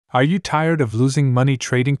Are you tired of losing money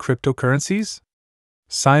trading cryptocurrencies?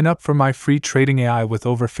 Sign up for my free trading AI with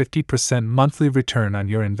over 50% monthly return on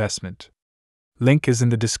your investment. Link is in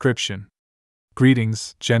the description.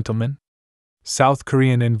 Greetings, gentlemen. South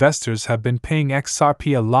Korean investors have been paying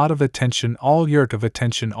XRP a lot of attention all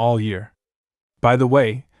year. By the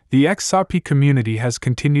way, the XRP community has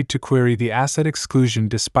continued to query the asset exclusion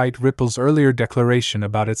despite Ripple's earlier declaration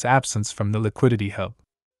about its absence from the liquidity hub.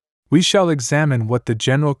 We shall examine what the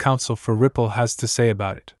General Counsel for Ripple has to say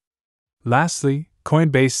about it. Lastly,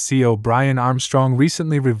 Coinbase CEO Brian Armstrong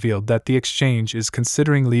recently revealed that the exchange is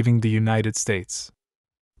considering leaving the United States.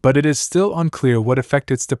 But it is still unclear what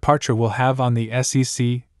effect its departure will have on the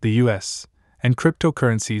SEC, the US, and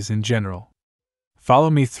cryptocurrencies in general. Follow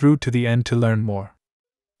me through to the end to learn more.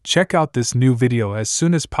 Check out this new video as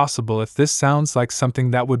soon as possible if this sounds like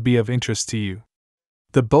something that would be of interest to you.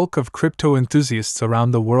 The bulk of crypto enthusiasts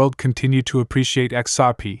around the world continue to appreciate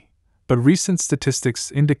XRP, but recent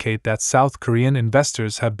statistics indicate that South Korean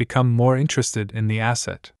investors have become more interested in the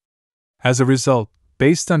asset. As a result,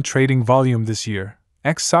 based on trading volume this year,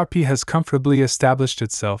 XRP has comfortably established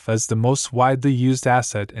itself as the most widely used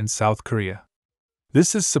asset in South Korea.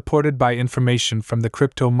 This is supported by information from the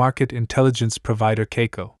crypto market intelligence provider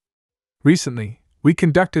Keiko. Recently, we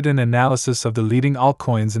conducted an analysis of the leading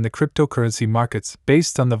altcoins in the cryptocurrency markets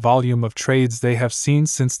based on the volume of trades they have seen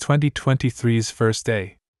since 2023's first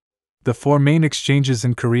day. The 4 main exchanges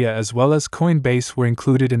in Korea as well as Coinbase were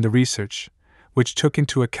included in the research, which took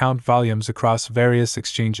into account volumes across various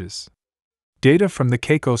exchanges. Data from the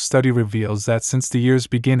Keiko study reveals that since the year's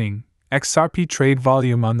beginning, XRP trade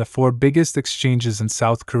volume on the 4 biggest exchanges in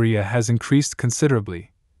South Korea has increased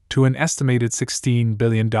considerably, to an estimated $16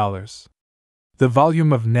 billion. The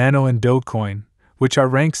volume of Nano and Dogecoin, which are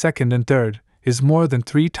ranked second and third, is more than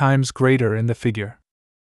 3 times greater in the figure.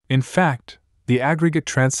 In fact, the aggregate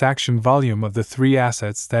transaction volume of the 3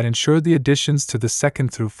 assets that ensure the additions to the 2nd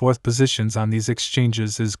through 4th positions on these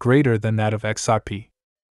exchanges is greater than that of XRP.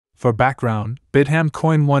 For background, Bitham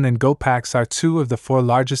Coin 1 and GoPax are 2 of the 4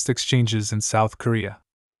 largest exchanges in South Korea.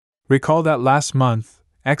 Recall that last month,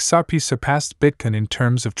 XRP surpassed Bitcoin in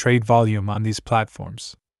terms of trade volume on these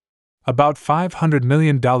platforms. About $500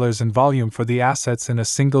 million in volume for the assets in a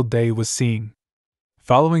single day was seen.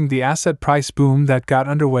 Following the asset price boom that got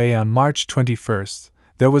underway on March 21st,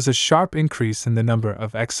 there was a sharp increase in the number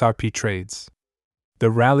of XRP trades. The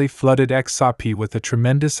rally flooded XRP with a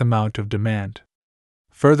tremendous amount of demand.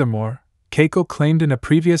 Furthermore, Keiko claimed in a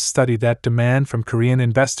previous study that demand from Korean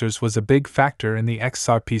investors was a big factor in the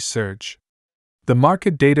XRP surge. The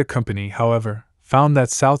market data company, however, found that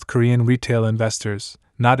South Korean retail investors,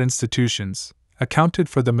 not institutions, accounted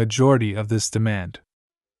for the majority of this demand.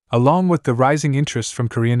 Along with the rising interest from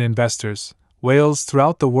Korean investors, whales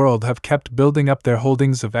throughout the world have kept building up their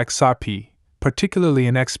holdings of XRP, particularly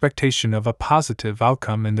in expectation of a positive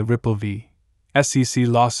outcome in the Ripple v. SEC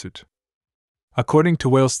lawsuit. According to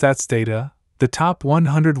WhaleStats data, the top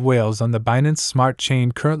 100 whales on the Binance Smart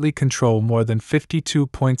Chain currently control more than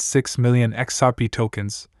 52.6 million XRP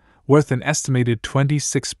tokens, worth an estimated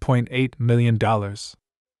 $26.8 million.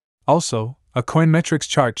 Also, a Coinmetrics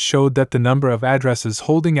chart showed that the number of addresses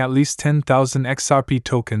holding at least 10,000 XRP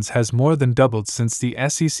tokens has more than doubled since the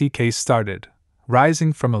SEC case started,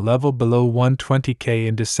 rising from a level below 120K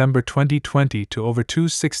in December 2020 to over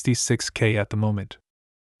 266K at the moment.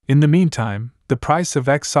 In the meantime, the price of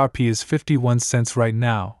XRP is 51 cents right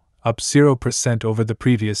now, up 0% over the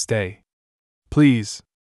previous day. Please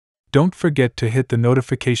don't forget to hit the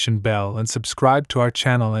notification bell and subscribe to our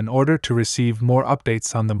channel in order to receive more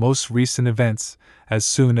updates on the most recent events as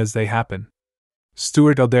soon as they happen.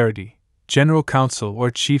 Stuart Alderety, General Counsel or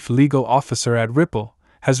Chief Legal Officer at Ripple,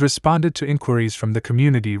 has responded to inquiries from the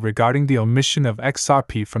community regarding the omission of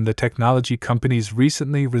XRP from the technology company's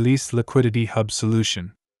recently released Liquidity Hub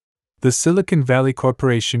solution. The Silicon Valley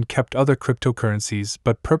Corporation kept other cryptocurrencies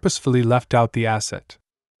but purposefully left out the asset.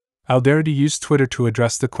 Alderety used Twitter to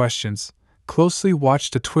address the questions, closely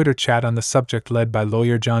watched a Twitter chat on the subject led by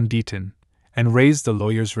lawyer John Deaton, and raised the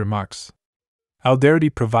lawyer's remarks.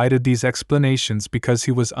 Alderety provided these explanations because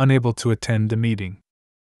he was unable to attend the meeting.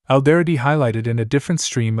 Alderety highlighted in a different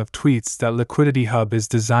stream of tweets that Liquidity Hub is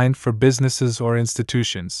designed for businesses or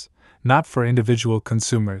institutions, not for individual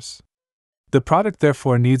consumers. The product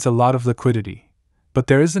therefore needs a lot of liquidity, but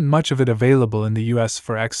there isn't much of it available in the US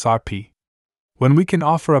for XRP. When we can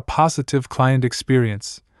offer a positive client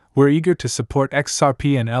experience, we're eager to support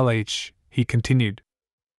XRP and LH, he continued.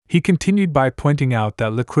 He continued by pointing out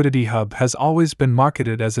that Liquidity Hub has always been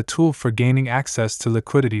marketed as a tool for gaining access to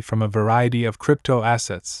liquidity from a variety of crypto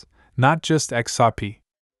assets, not just XRP.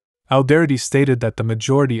 Alderity stated that the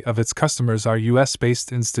majority of its customers are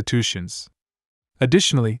US-based institutions.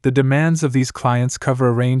 Additionally, the demands of these clients cover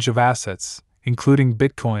a range of assets, including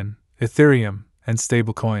Bitcoin, Ethereum, and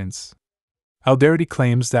stablecoins. Alderity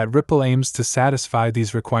claims that Ripple aims to satisfy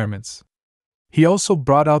these requirements. He also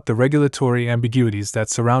brought out the regulatory ambiguities that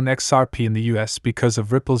surround XRP in the US because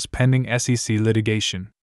of Ripple's pending SEC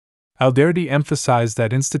litigation. Alderity emphasized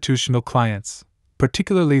that institutional clients,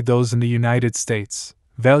 particularly those in the United States,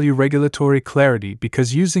 value regulatory clarity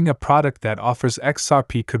because using a product that offers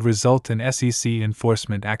XRP could result in SEC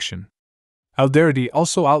enforcement action. Alderity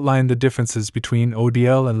also outlined the differences between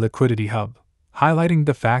ODL and Liquidity Hub, highlighting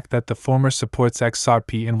the fact that the former supports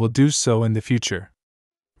XRP and will do so in the future.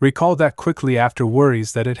 Recall that quickly after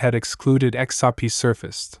worries that it had excluded XRP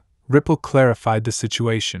surfaced, Ripple clarified the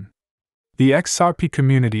situation. The XRP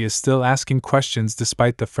community is still asking questions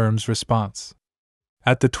despite the firm's response.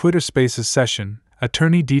 At the Twitter Spaces session,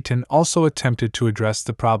 Attorney Deaton also attempted to address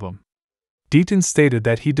the problem. Deaton stated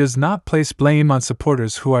that he does not place blame on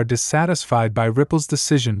supporters who are dissatisfied by Ripple's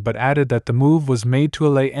decision but added that the move was made to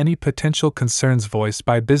allay any potential concerns voiced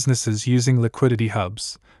by businesses using liquidity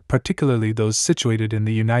hubs, particularly those situated in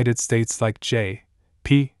the United States like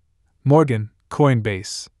J.P. Morgan,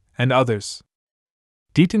 Coinbase, and others.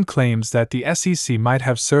 Deaton claims that the SEC might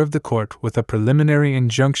have served the court with a preliminary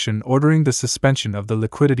injunction ordering the suspension of the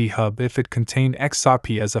liquidity hub if it contained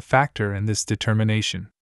XRP as a factor in this determination.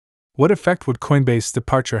 What effect would Coinbase's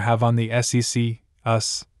departure have on the SEC,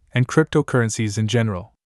 us, and cryptocurrencies in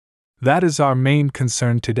general? That is our main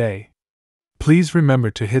concern today. Please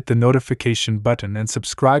remember to hit the notification button and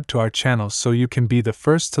subscribe to our channel so you can be the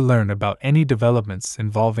first to learn about any developments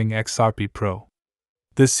involving XRP Pro.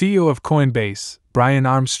 The CEO of Coinbase, Brian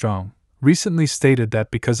Armstrong, recently stated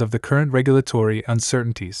that because of the current regulatory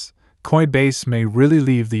uncertainties, Coinbase may really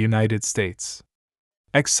leave the United States.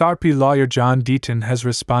 XRP lawyer John Deaton has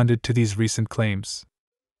responded to these recent claims.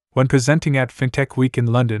 When presenting at FinTech Week in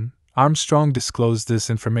London, Armstrong disclosed this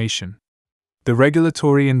information. The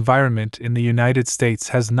regulatory environment in the United States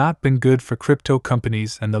has not been good for crypto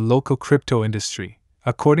companies and the local crypto industry,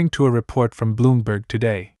 according to a report from Bloomberg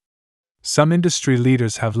today. Some industry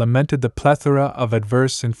leaders have lamented the plethora of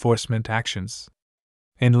adverse enforcement actions.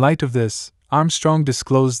 In light of this, Armstrong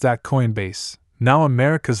disclosed that Coinbase, now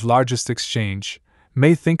America's largest exchange,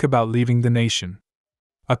 may think about leaving the nation.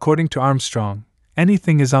 According to Armstrong,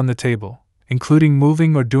 anything is on the table, including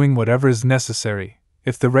moving or doing whatever is necessary,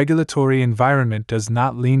 if the regulatory environment does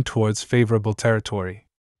not lean towards favorable territory.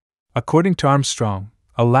 According to Armstrong,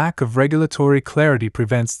 a lack of regulatory clarity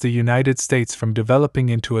prevents the United States from developing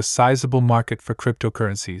into a sizable market for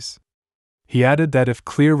cryptocurrencies. He added that if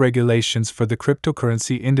clear regulations for the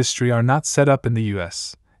cryptocurrency industry are not set up in the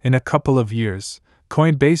US, in a couple of years,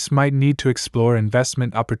 Coinbase might need to explore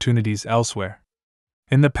investment opportunities elsewhere.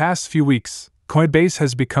 In the past few weeks, Coinbase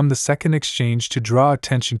has become the second exchange to draw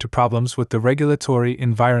attention to problems with the regulatory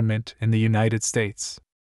environment in the United States.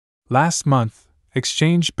 Last month,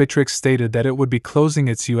 exchange Bittrex stated that it would be closing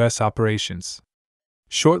its U.S. operations.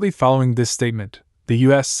 Shortly following this statement, the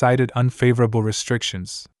U.S. cited unfavorable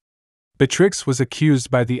restrictions. Bittrex was accused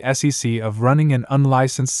by the SEC of running an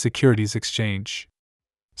unlicensed securities exchange.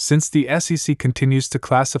 Since the SEC continues to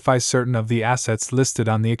classify certain of the assets listed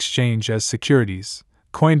on the exchange as securities,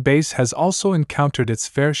 Coinbase has also encountered its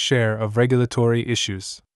fair share of regulatory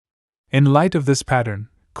issues. In light of this pattern,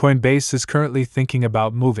 Coinbase is currently thinking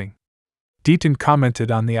about moving. Deaton commented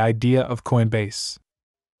on the idea of Coinbase.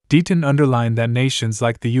 Deaton underlined that nations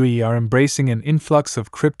like the UAE are embracing an influx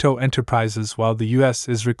of crypto enterprises while the US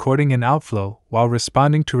is recording an outflow while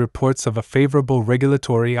responding to reports of a favorable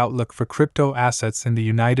regulatory outlook for crypto assets in the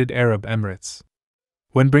United Arab Emirates.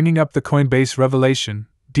 When bringing up the Coinbase revelation,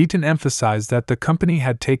 Deaton emphasized that the company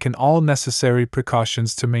had taken all necessary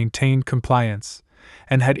precautions to maintain compliance,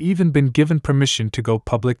 and had even been given permission to go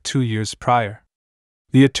public 2 years prior.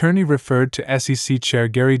 The attorney referred to SEC Chair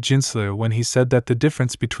Gary Gensler when he said that the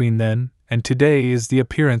difference between then and today is the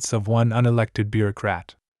appearance of one unelected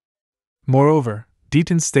bureaucrat. Moreover,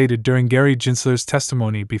 Deaton stated during Gary Gensler's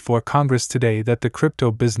testimony before Congress today that the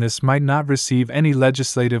crypto business might not receive any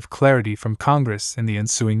legislative clarity from Congress in the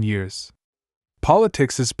ensuing years.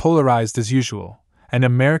 Politics is polarized as usual, and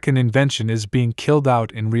American invention is being killed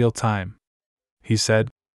out in real time. He said,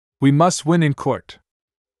 "We must win in court."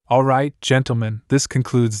 Alright, gentlemen, this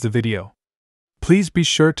concludes the video. Please be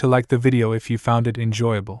sure to like the video if you found it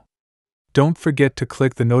enjoyable. Don't forget to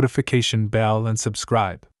click the notification bell and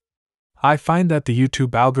subscribe. I find that the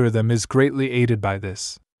YouTube algorithm is greatly aided by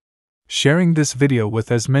this. Sharing this video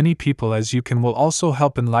with as many people as you can will also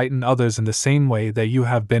help enlighten others in the same way that you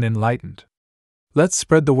have been enlightened. Let's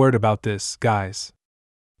spread the word about this, guys.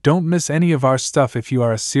 Don't miss any of our stuff if you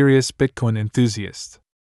are a serious Bitcoin enthusiast.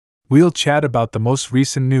 We'll chat about the most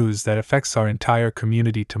recent news that affects our entire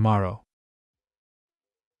community tomorrow.